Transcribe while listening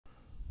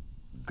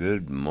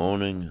Good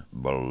morning,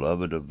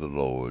 beloved of the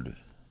Lord.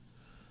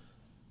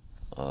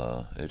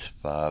 It's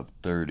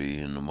 5:30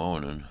 in the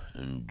morning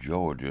in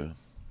Georgia.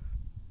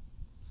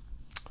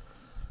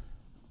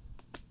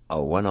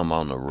 When I'm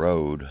on the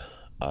road,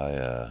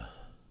 I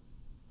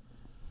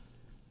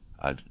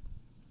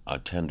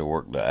tend to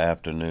work the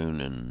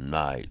afternoon and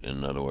night.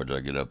 In other words,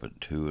 I get up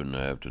at 2 in the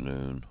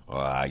afternoon.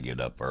 Well, I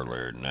get up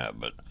earlier than that,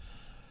 but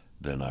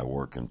then I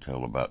work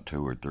until about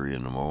 2 or 3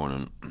 in the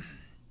morning.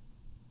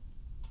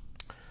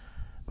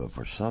 But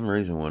for some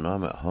reason, when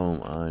I'm at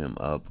home, I am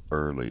up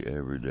early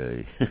every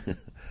day.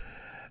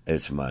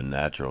 It's my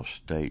natural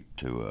state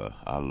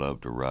I love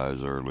to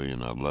rise early,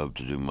 and I love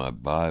to do my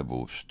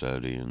Bible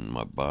study and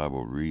my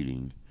Bible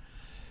reading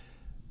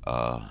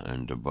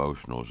and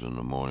devotionals in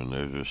the morning.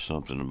 There's just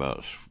something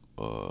about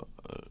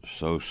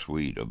so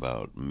sweet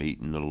about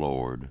meeting the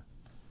Lord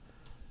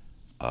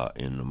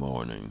in the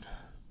morning.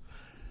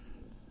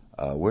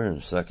 We're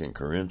in 2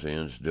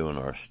 Corinthians doing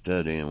our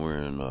study, and we're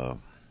in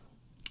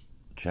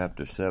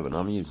chapter 7.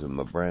 I'm using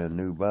my brand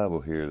new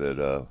Bible here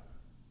that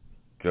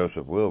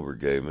Joseph Wilbur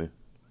gave me.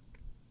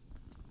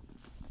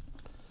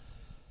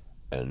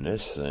 And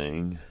this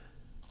thing,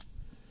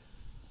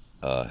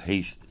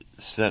 he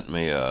sent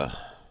me an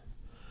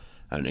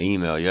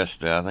email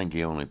yesterday. I think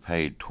he only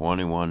paid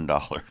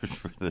 $21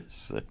 for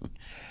this thing.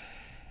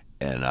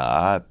 And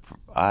I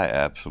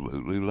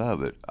absolutely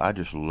love it. I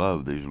just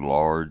love these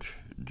large,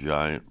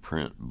 giant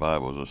print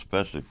Bibles,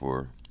 especially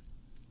for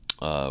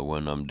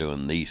when I'm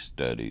doing these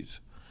studies.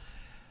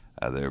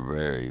 They're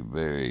very,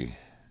 very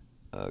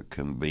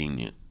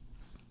convenient.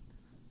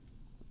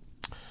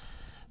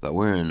 But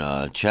we're in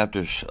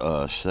chapter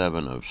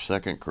 7 of 2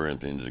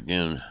 Corinthians.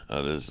 Again,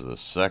 this is the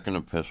second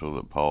epistle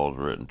that Paul's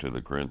written to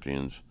the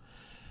Corinthians.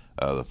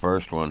 The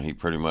first one, he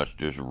pretty much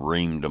just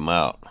reamed them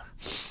out.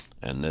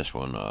 And this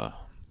one,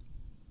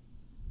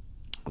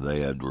 they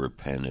had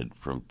repented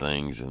from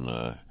things,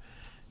 and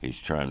he's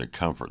trying to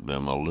comfort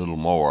them a little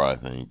more, I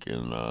think,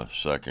 in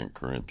 2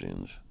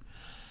 Corinthians.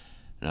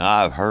 Now,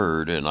 I've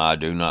heard, and I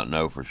do not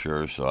know for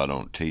sure, so I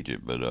don't teach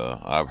it, but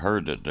I've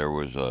heard that there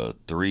was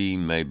 3,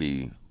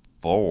 maybe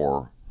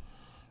 4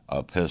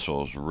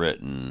 epistles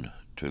written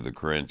to the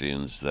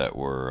Corinthians that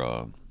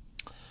were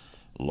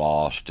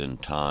lost in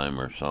time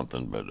or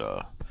something.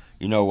 But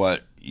you know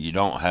what? You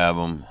don't have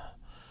them.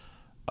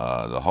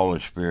 The Holy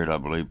Spirit, I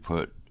believe,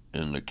 put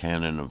in the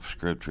canon of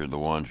Scripture the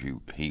ones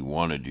He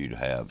wanted you to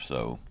have.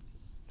 So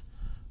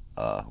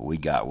we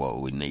got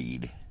what we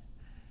need.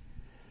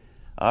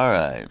 All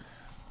right.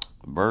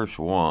 Verse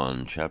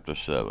 1, chapter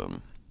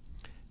 7.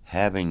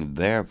 Having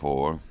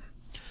therefore...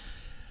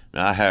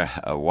 Now,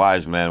 a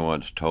wise man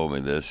once told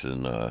me this,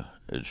 and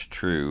it's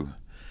true.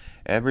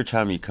 Every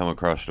time you come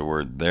across the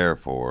word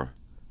therefore,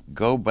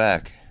 go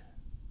back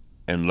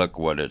and look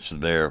what it's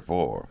there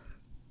for.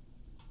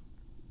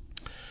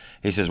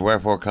 He says,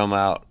 Wherefore come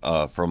out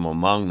from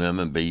among them,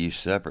 and be ye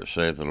separate,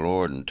 saith the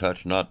Lord, and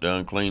touch not the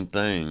unclean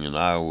thing, and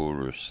I will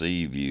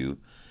receive you,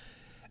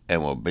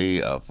 and will be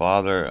a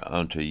father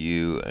unto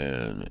you,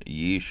 and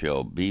ye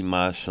shall be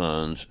my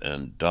sons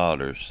and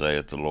daughters,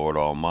 saith the Lord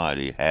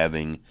Almighty.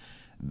 Having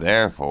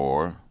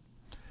therefore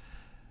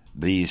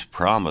these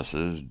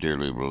promises,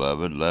 dearly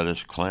beloved, let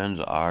us cleanse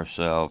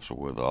ourselves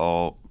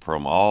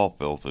from all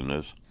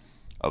filthiness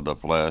of the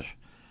flesh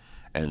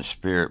and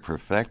spirit,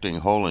 perfecting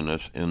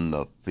holiness in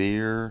the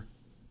fear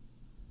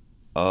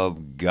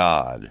of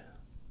God.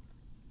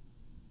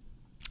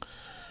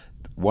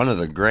 One of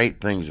the great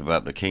things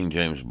about the King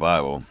James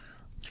Bible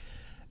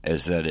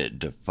is that it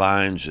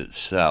defines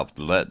itself.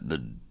 Let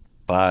the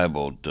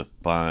Bible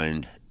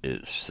define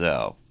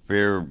itself.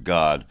 Fear of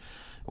God.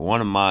 One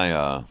of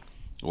my,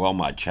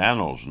 my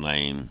channel's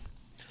name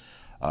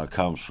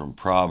comes from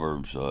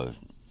Proverbs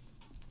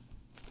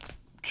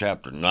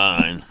chapter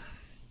 9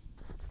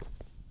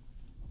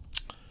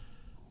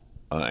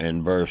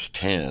 and verse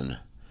 10.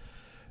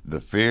 The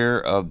fear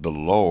of the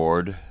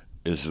Lord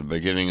is the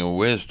beginning of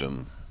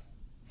wisdom,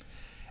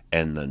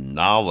 and the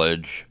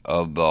knowledge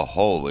of the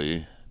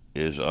holy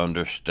is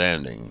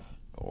understanding.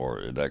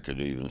 Or that could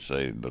even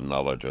say the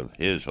knowledge of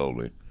His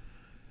holy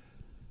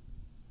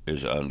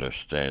is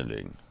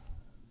understanding.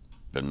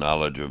 The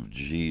knowledge of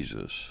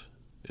Jesus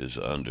is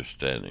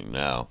understanding.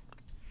 Now,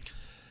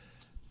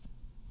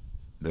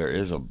 there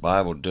is a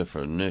Bible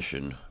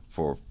definition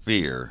for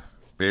fear.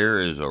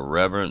 Fear is a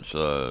reverence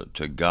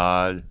to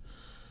God,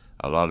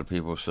 a lot of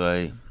people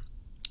say,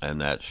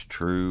 and that's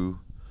true.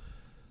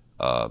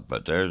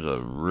 But there's a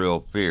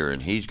real fear,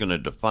 and he's going to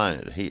define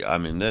it.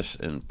 This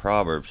in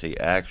Proverbs, he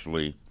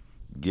actually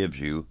gives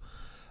you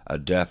a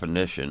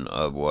definition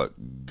of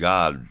what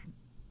God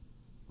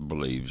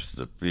believes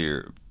the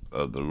fear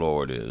of the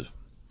Lord is.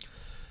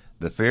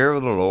 The fear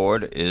of the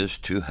Lord is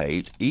to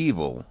hate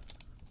evil,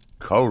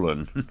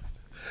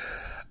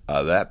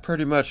 that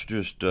pretty much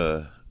just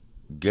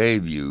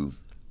gave you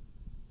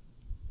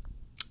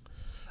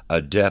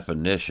a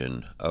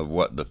definition of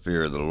what the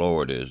fear of the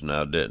Lord is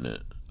now, didn't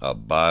it? A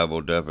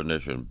Bible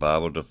definition,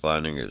 Bible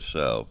defining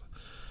itself.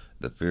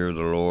 The fear of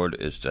the Lord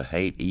is to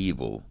hate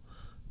evil,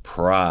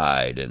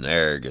 pride and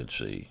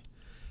arrogancy,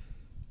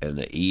 and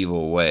the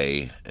evil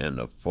way and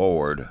the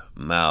forward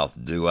mouth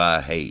do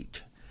I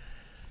hate.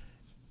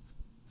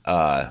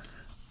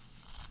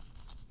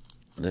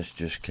 This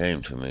just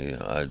came to me.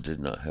 I did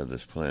not have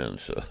this planned,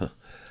 so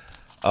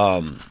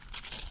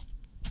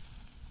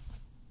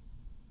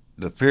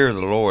the fear of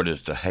the Lord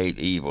is to hate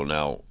evil.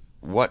 Now,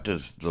 what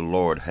does the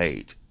Lord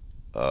hate?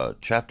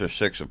 Chapter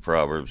 6 of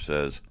Proverbs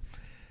says,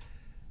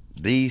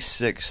 "These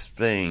 6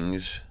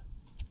 things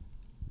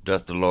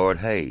doth the Lord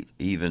hate,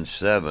 even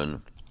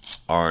 7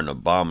 are an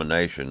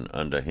abomination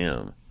unto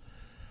him: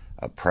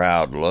 a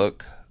proud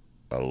look,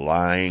 a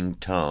lying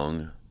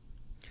tongue,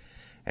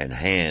 and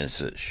hands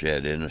that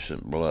shed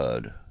innocent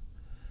blood,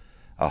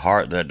 a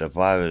heart that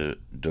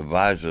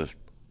deviseth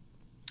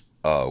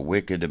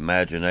wicked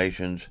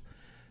imaginations,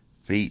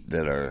 feet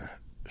that are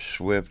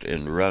swift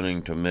in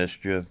running to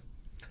mischief,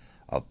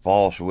 a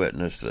false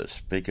witness that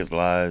speaketh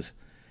lies,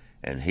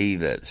 and he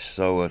that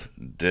soweth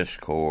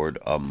discord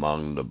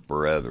among the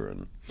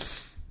brethren."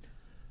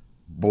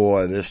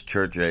 Boy, this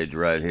church age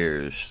right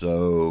here is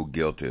so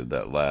guilty of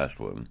that last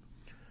one.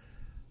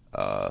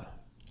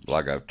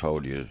 Like I've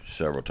told you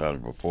several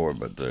times before,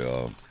 but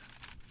a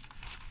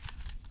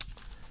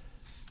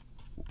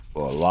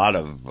lot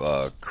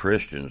of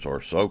Christians, or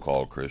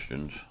so-called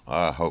Christians,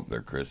 I hope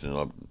they're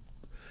Christians,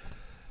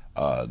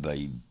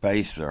 they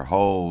base their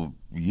whole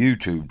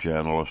YouTube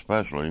channel,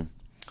 especially,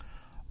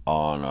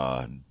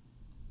 on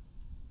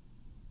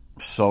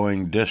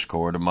sowing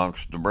discord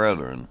amongst the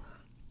brethren.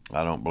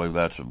 I don't believe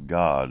that's of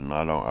God, and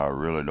I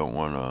really don't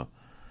want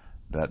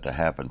that to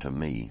happen to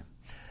me.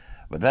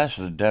 But that's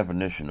the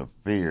definition of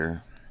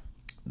fear.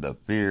 The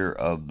fear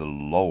of the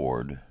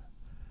Lord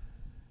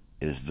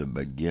is the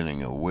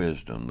beginning of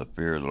wisdom. The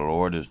fear of the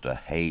Lord is to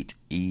hate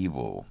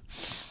evil.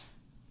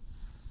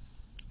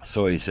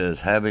 So he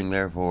says, "Having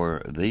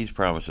therefore these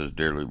promises,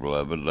 dearly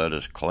beloved, let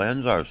us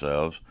cleanse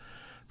ourselves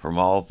from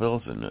all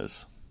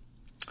filthiness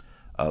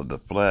of the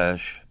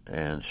flesh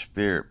and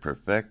spirit,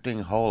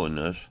 perfecting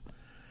holiness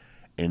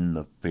in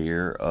the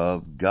fear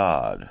of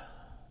God.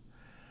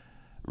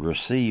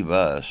 Receive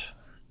us,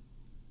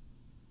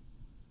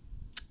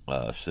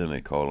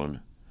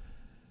 semicolon,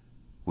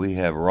 we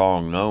have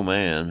wronged no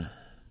man,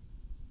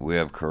 we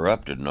have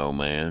corrupted no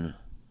man,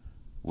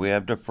 we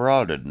have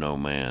defrauded no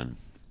man."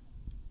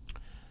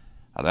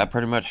 Now, that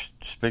pretty much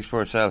speaks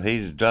for itself.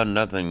 He's done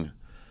nothing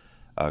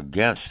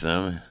against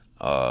them,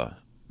 but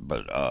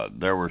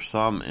there were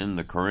some in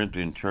the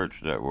Corinthian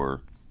church that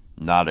were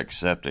not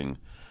accepting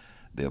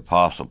the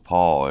Apostle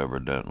Paul,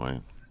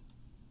 evidently.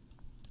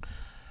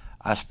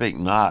 "I speak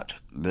not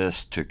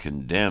this to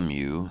condemn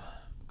you,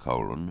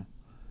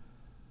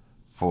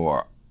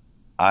 for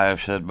I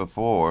have said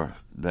before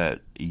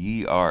that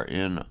ye are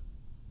in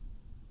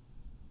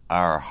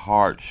our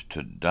hearts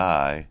to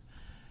die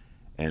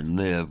and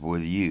live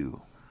with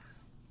you.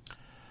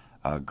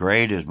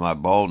 Great is my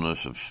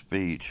boldness of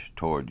speech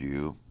toward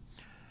you.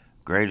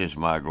 Great is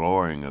my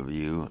glorying of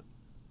you.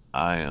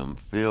 I am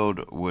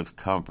filled with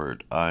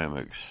comfort. I am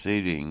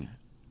exceeding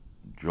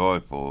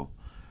joyful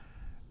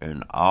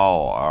in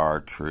all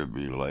our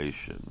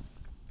tribulation."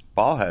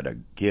 Paul had a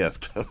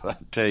gift. I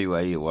tell you,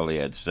 he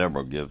had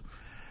several gifts.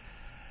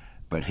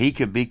 But he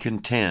could be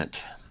content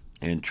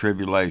in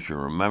tribulation.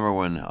 Remember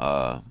when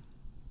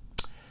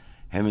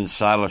him and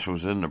Silas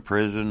was in the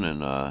prison,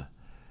 and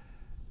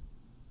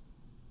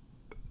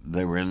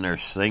they were in there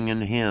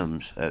singing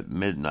hymns at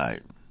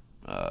midnight.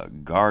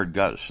 Guard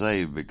got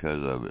saved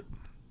because of it.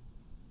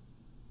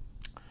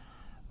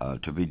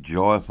 To be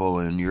joyful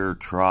in your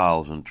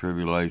trials and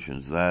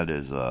tribulations, that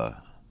is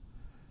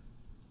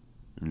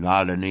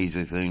not an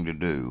easy thing to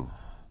do.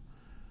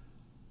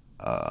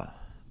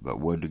 But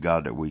would to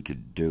God that we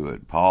could do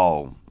it.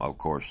 Paul, of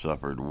course,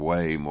 suffered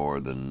way more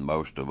than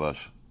most of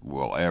us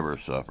will ever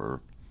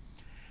suffer,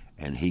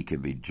 and he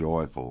could be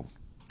joyful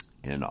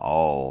in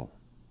all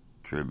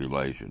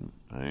tribulation.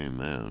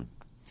 Amen.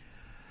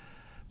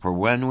 "For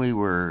when we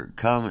were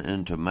come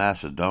into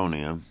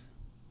Macedonia,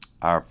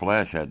 our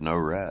flesh had no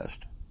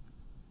rest,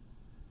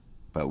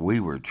 but we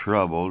were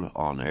troubled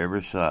on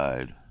every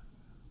side.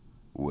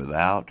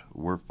 Without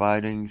were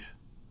fightings,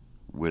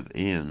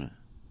 within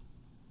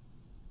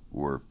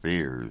were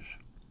fears."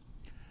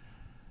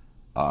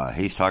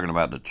 He's talking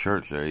about the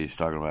church there. He's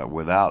talking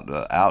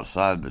about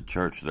outside the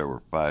church there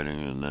were fighting,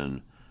 and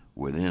then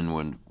within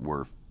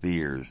were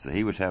fears.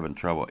 He was having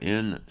trouble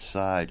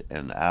inside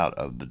and out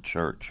of the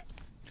church.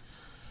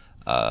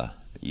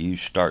 You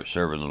start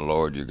serving the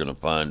Lord, you're going to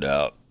find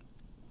out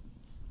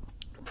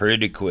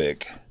pretty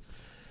quick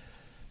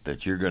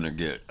that you're going to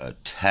get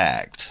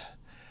attacked.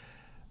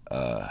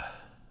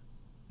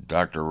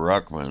 Dr.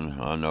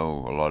 Ruckman, I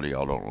know a lot of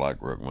y'all don't like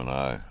Ruckman.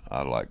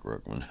 I like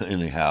Ruckman.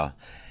 Anyhow,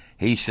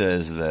 he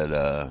says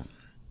that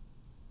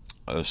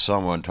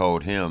someone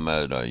told him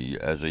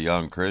as a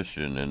young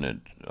Christian, and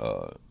it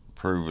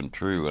proven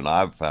true, and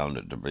I've found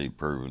it to be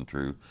proven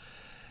true,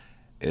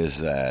 is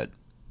that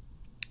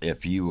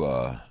if you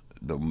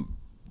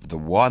the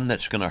one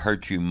that's going to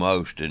hurt you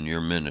most in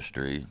your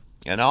ministry,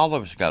 and all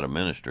of us got a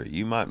ministry.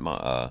 You might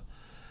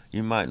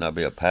You might not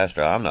be a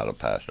pastor. I'm not a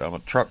pastor. I'm a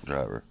truck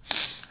driver.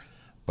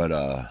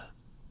 But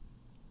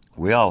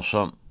we all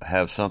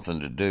have something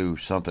to do,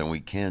 something we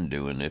can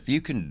do. And if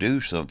you can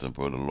do something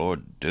for the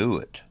Lord, do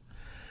it.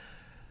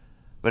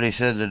 But he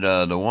said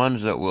that the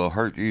ones that will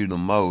hurt you the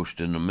most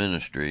in the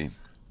ministry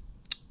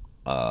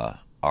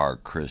are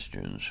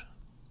Christians.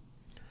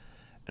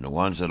 And the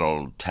ones that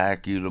will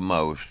attack you the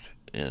most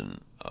in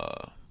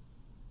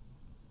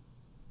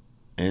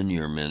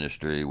your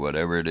ministry,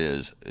 whatever it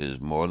is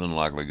more than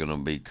likely going to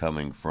be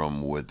coming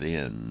from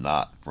within,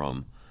 not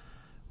from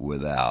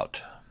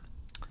without.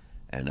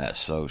 And that's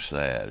so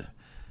sad.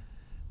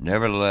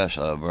 Nevertheless,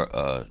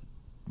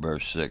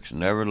 verse 6,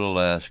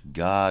 nevertheless,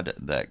 God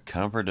that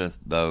comforteth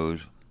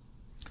those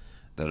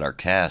that are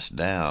cast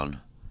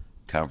down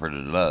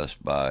comforted us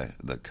by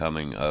the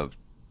coming of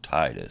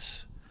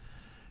Titus.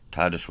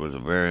 Titus was a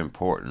very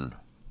important,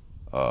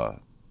 I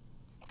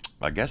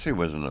guess he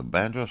was an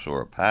evangelist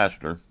or a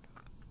pastor.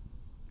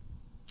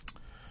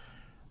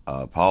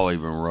 Paul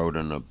even wrote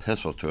an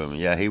epistle to him.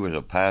 Yeah, he was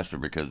a pastor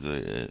because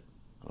it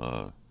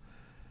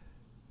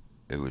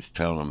was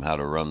telling him how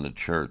to run the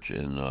church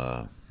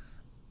in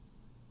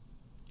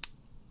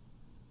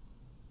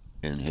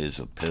his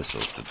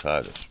epistle to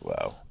Titus.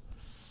 Wow,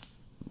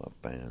 my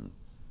fan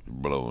is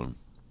blowing.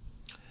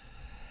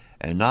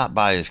 And not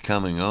by his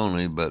coming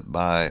only, but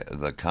by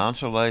the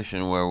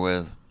consolation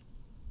wherewith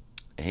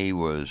he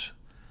was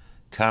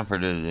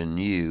comforted in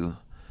you,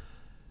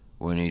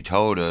 when he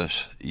told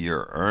us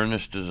your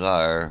earnest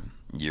desire,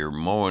 your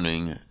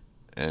mourning,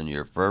 and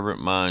your fervent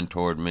mind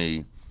toward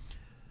me,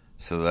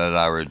 so that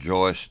I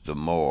rejoiced the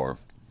more.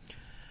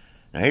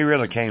 Now, he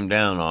really came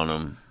down on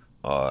them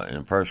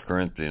in 1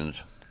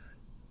 Corinthians,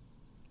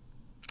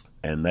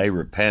 and they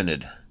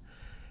repented.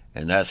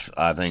 And that's,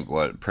 I think,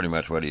 pretty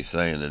much what he's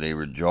saying, that he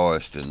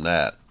rejoiced in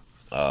that,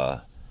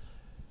 that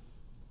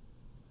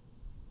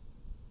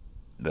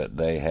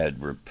they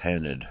had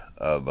repented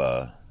of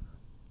a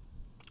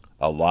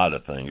lot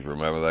of things.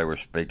 Remember, they were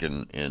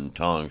speaking in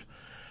tongues.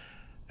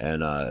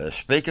 And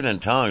speaking in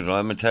tongues,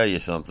 let me tell you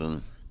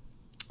something.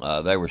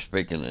 They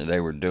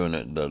were doing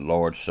it, the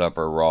Lord's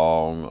Supper,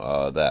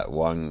 wrong. That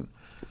one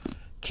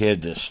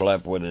kid that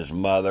slept with his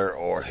mother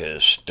or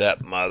his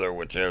stepmother,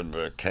 whichever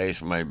the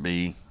case may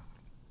be.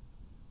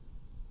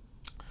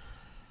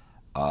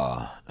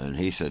 And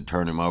he said,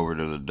 turn him over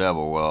to the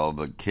devil. Well,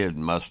 the kid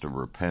must have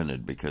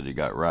repented because he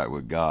got right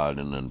with God.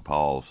 And then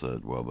Paul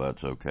said, well,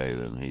 that's okay.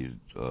 Then he's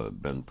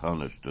been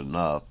punished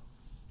enough.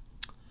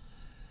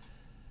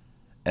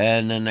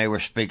 And then they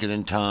were speaking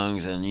in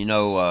tongues. And,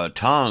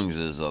 tongues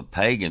is a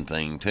pagan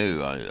thing,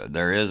 too.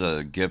 There is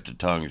a gift of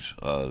tongues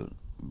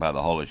by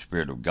the Holy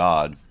Spirit of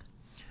God.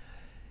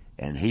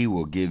 And he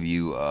will give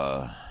you,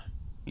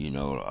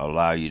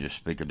 allow you to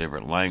speak a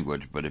different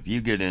language. But if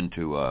you get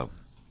into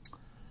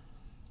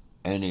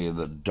any of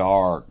the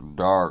dark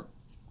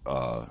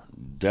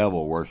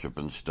devil worship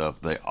and stuff,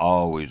 they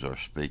always are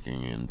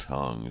speaking in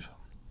tongues.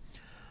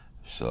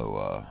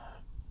 So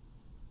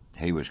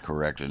he was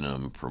correcting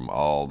them from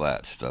all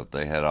that stuff.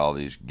 They had all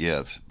these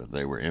gifts, but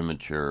they were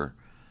immature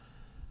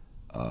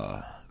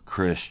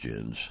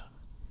Christians.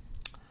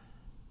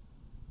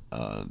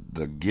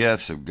 The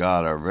gifts of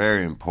God are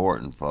very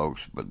important,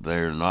 folks, but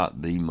they're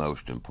not the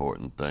most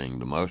important thing.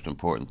 The most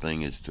important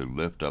thing is to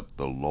lift up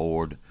the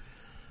Lord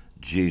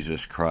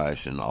Jesus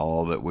Christ in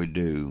all that we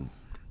do.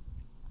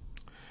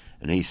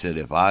 And he said,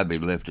 if I be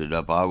lifted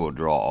up, I will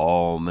draw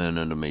all men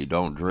unto me.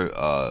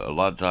 A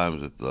lot of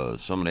times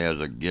if somebody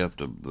has a gift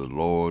of the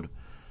Lord,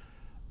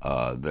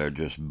 they're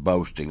just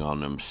boasting on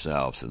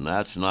themselves. And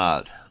that's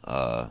not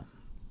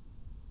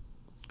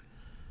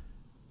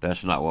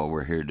what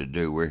we're here to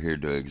do. We're here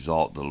to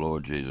exalt the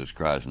Lord Jesus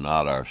Christ,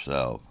 not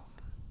ourselves.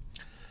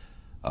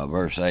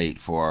 Verse 8,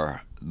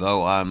 for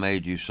though I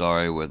made you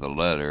sorry with a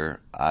letter,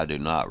 I do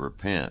not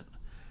repent.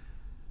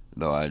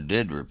 Though I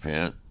did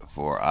repent,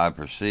 for I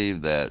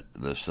perceive that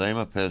the same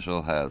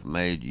epistle hath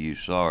made you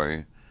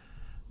sorry,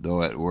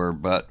 though it were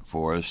but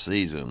for a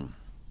season.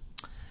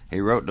 He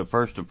wrote the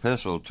first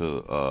epistle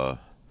to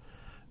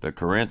the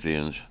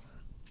Corinthians,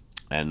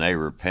 and they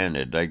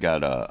repented. They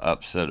got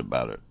upset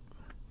about it.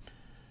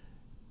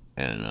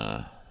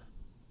 And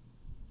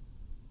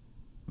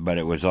but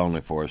it was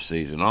only for a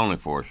season, only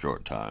for a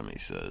short time, he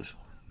says.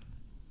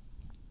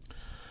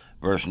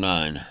 Verse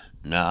 9,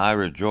 now I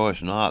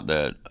rejoice not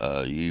that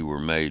ye were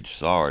made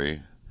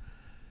sorry,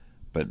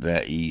 but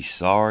that ye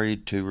sorry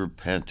to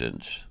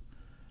repentance.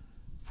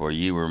 For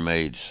ye were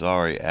made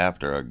sorry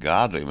after a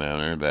godly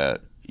manner,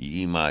 that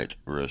ye might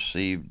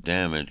receive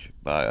damage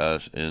by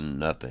us in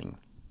nothing.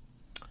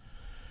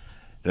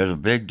 There's a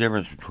big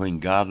difference between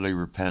godly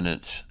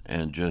repentance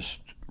and just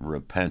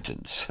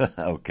repentance,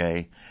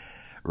 okay?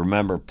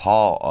 Remember,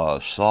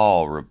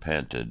 Saul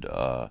repented.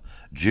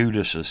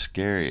 Judas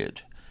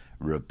Iscariot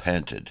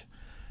repented.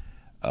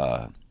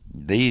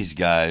 These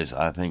guys,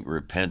 I think,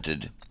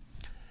 repented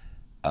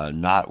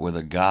not with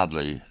a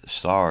godly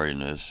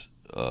sorriness,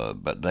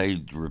 but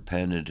they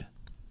repented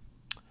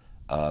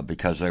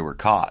because they were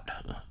caught.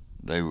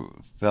 They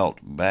felt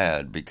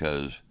bad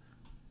because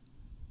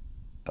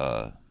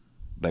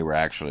they were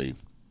actually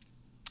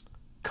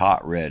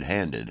caught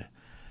red-handed.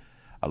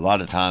 A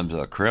lot of times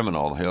a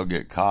criminal, he'll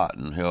get caught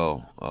and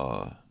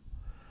he'll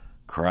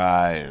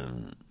cry,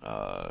 and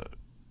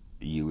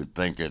you would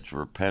think it's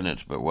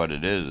repentance, but what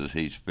it is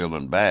he's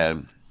feeling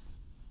bad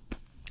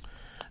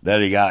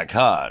that he got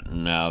caught,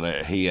 and now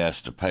that he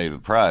has to pay the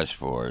price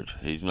for it.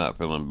 He's not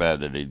feeling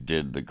bad that he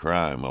did the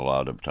crime a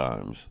lot of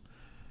times.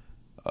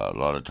 A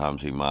lot of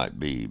times he might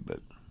be, but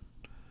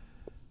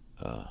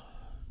a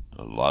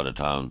lot of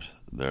times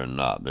they're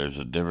not. There's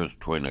a difference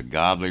between a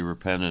godly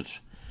repentance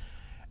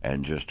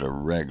and just a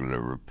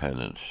regular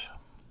repentance.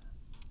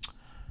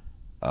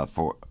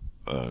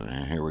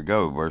 Here we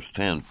go, verse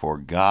 10. For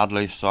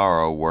godly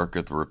sorrow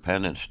worketh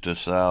repentance to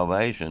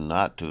salvation,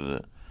 not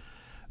to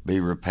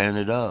be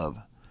repented of.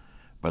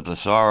 But the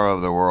sorrow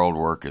of the world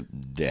worketh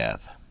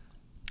death.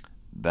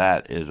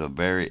 That is a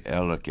very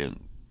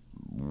elegant,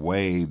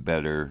 way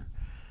better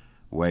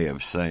way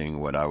of saying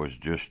what I was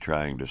just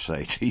trying to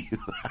say to you.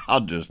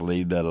 I'll just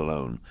leave that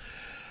alone.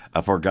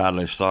 For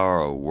godly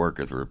sorrow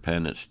worketh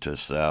repentance to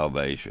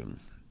salvation.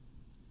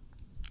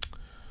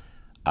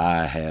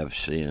 I have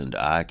sinned.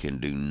 I can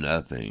do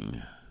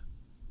nothing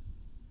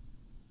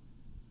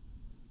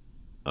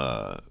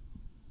but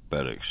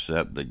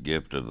accept the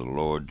gift of the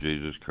Lord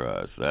Jesus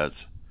Christ.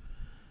 That's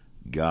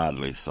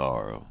godly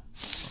sorrow.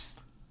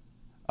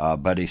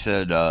 But he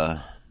said,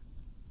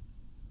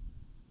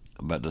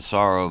 but the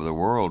sorrow of the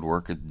world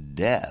worketh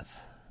death.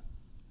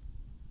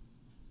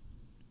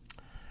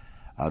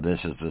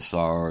 This is the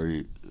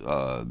sorry,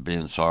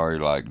 being sorry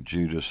like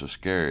Judas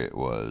Iscariot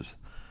was.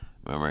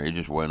 Remember, he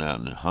just went out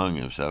and hung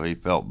himself. He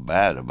felt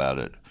bad about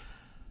it,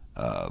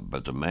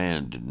 but the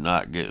man did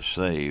not get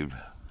saved.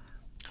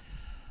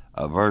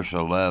 Verse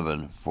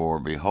 11, for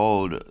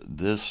behold,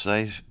 this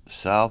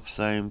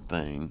self-same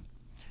thing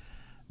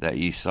that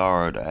ye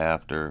sorrowed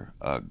after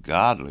a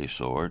godly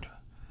sort,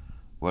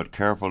 what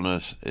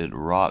carefulness it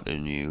wrought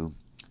in you,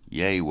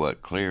 yea,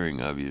 what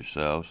clearing of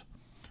yourselves,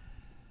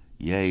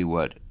 yea,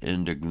 what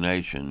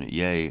indignation,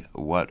 yea,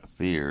 what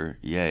fear,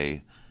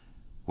 yea,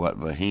 what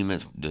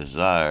vehement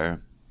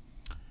desire,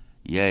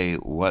 yea,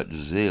 what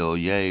zeal,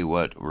 yea,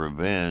 what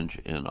revenge,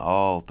 in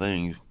all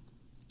things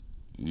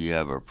ye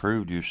have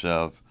approved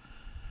yourself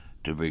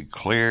to be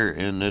clear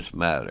in this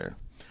matter.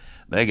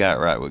 They got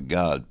right with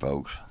God,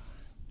 folks.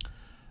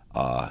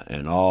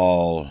 And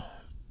all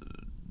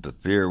the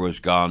fear was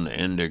gone, the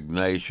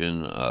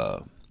indignation,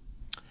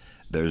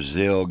 their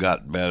zeal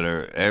got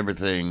better,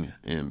 everything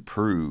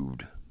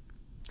improved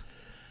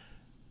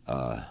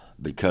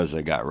because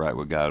they got right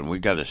with God. And we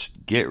got to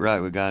get right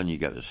with God, and you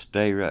got to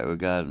stay right with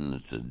God, and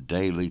it's a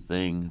daily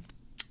thing.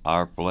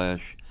 Our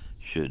flesh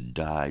should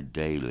die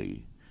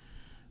daily.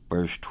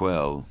 Verse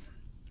 12,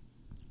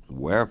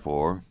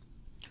 wherefore,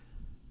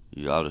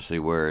 you ought to see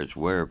where it's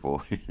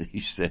wherefore. He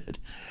said,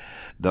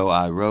 though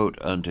I wrote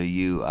unto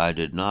you, I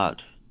did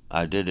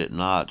it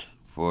not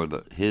for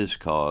his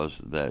cause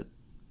that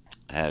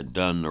had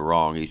done the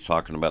wrong. He's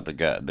talking about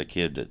the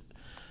kid that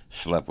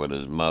slept with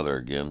his mother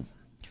again.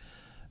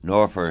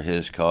 Nor for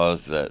his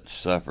cause that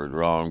suffered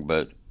wrong,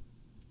 but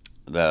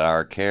that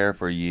our care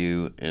for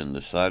you in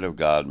the sight of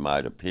God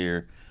might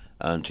appear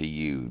unto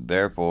you.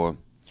 Therefore,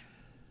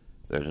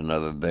 there's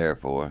another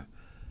therefore.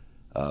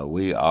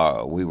 We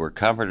were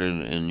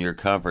comforted in your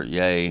comfort,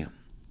 yea,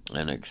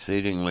 and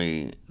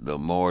exceedingly the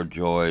more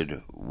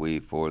joyed we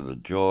for the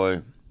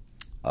joy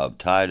of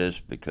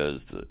Titus,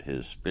 because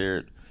his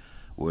spirit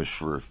was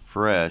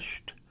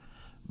refreshed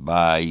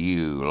by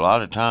you. A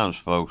lot of times,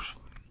 folks,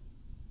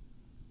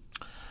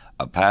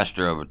 a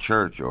pastor of a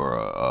church or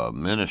a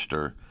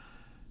minister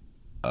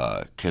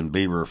can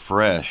be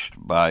refreshed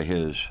by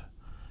his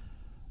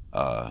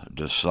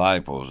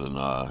disciples, and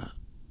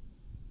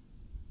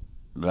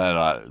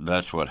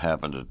that's what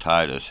happened to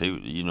Titus.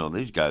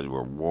 These guys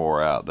were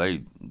wore out.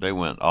 They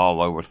went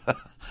all over.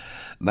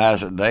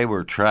 They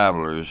were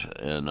travelers,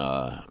 and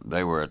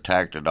they were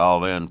attacked at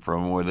all in,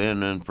 from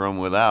within and from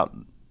without,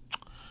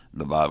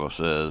 the Bible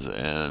says.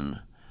 And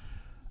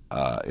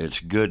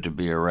it's good to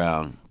be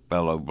around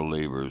fellow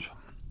believers.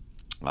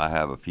 I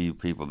have a few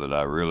people that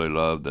I really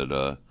love that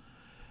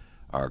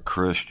are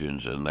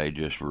Christians, and they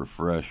just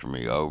refresh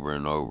me over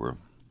and over.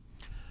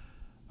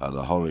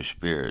 The Holy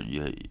Spirit,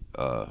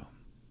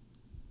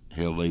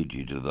 He'll lead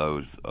you to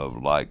those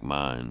of like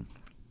mind.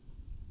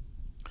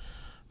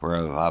 For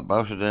if I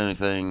boasted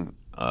anything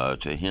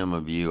to him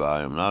of you,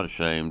 I am not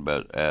ashamed,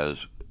 but as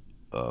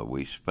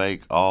we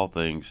spake all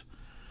things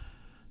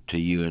to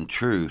you in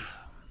truth,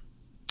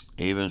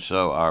 even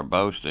so our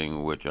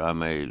boasting which I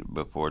made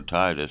before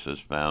Titus is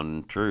found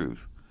in truth.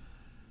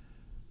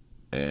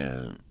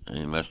 And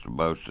he must have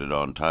boasted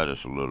on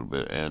Titus a little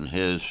bit. And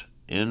his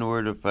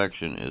inward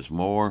affection is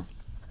more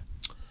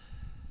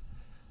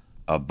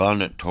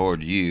abundant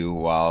toward you,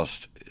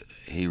 whilst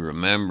he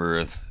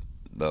remembereth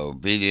the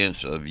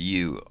obedience of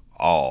you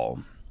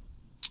all,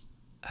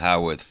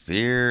 how with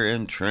fear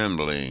and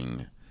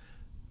trembling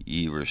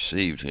ye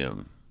received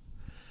him.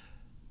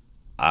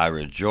 I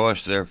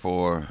rejoice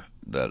therefore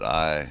that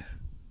I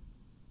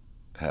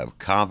have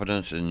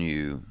confidence in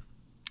you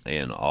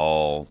in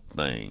all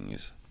things.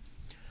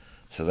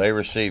 So they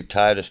received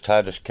Titus.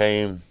 Titus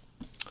came,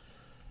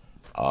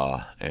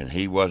 and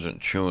he wasn't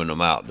chewing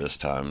them out this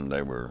time.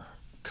 They were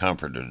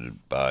comforted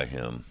by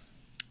him.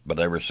 But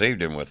they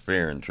received him with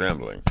fear and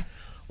trembling.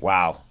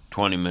 Wow,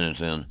 20 minutes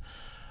in.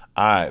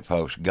 All right,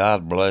 folks,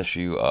 God bless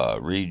you.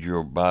 Read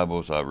your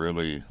Bibles. I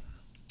really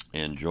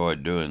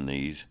enjoyed doing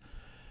these.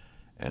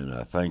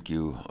 And thank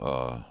you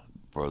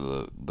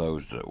for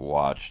those that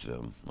watched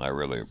them. I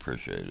really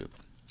appreciate it.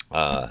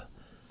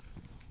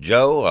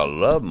 Joe, I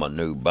love my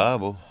new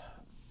Bible.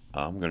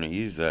 I'm going to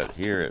use that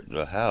here at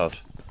the house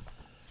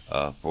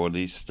for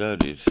these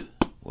studies.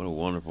 What a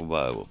wonderful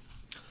Bible.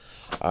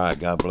 All right,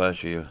 God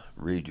bless you.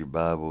 Read your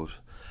Bibles.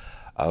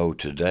 Oh,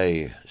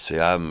 today, see,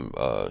 I'm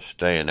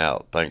staying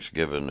out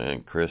Thanksgiving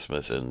and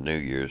Christmas and New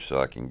Year's so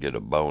I can get a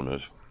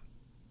bonus.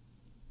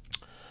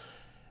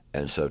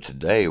 And so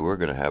today we're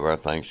going to have our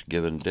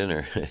Thanksgiving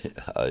dinner.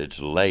 It's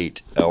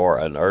late, or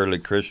an early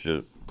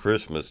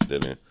Christmas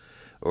dinner.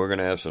 We're going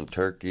to have some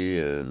turkey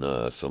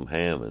and some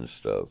ham and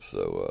stuff.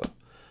 So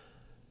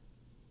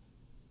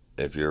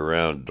if you're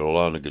around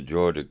Dahlonega,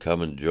 Georgia,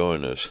 come and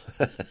join us.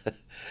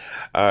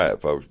 All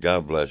right, folks,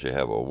 God bless you.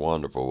 Have a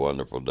wonderful,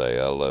 wonderful day.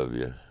 I love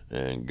you,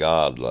 and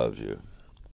God loves you.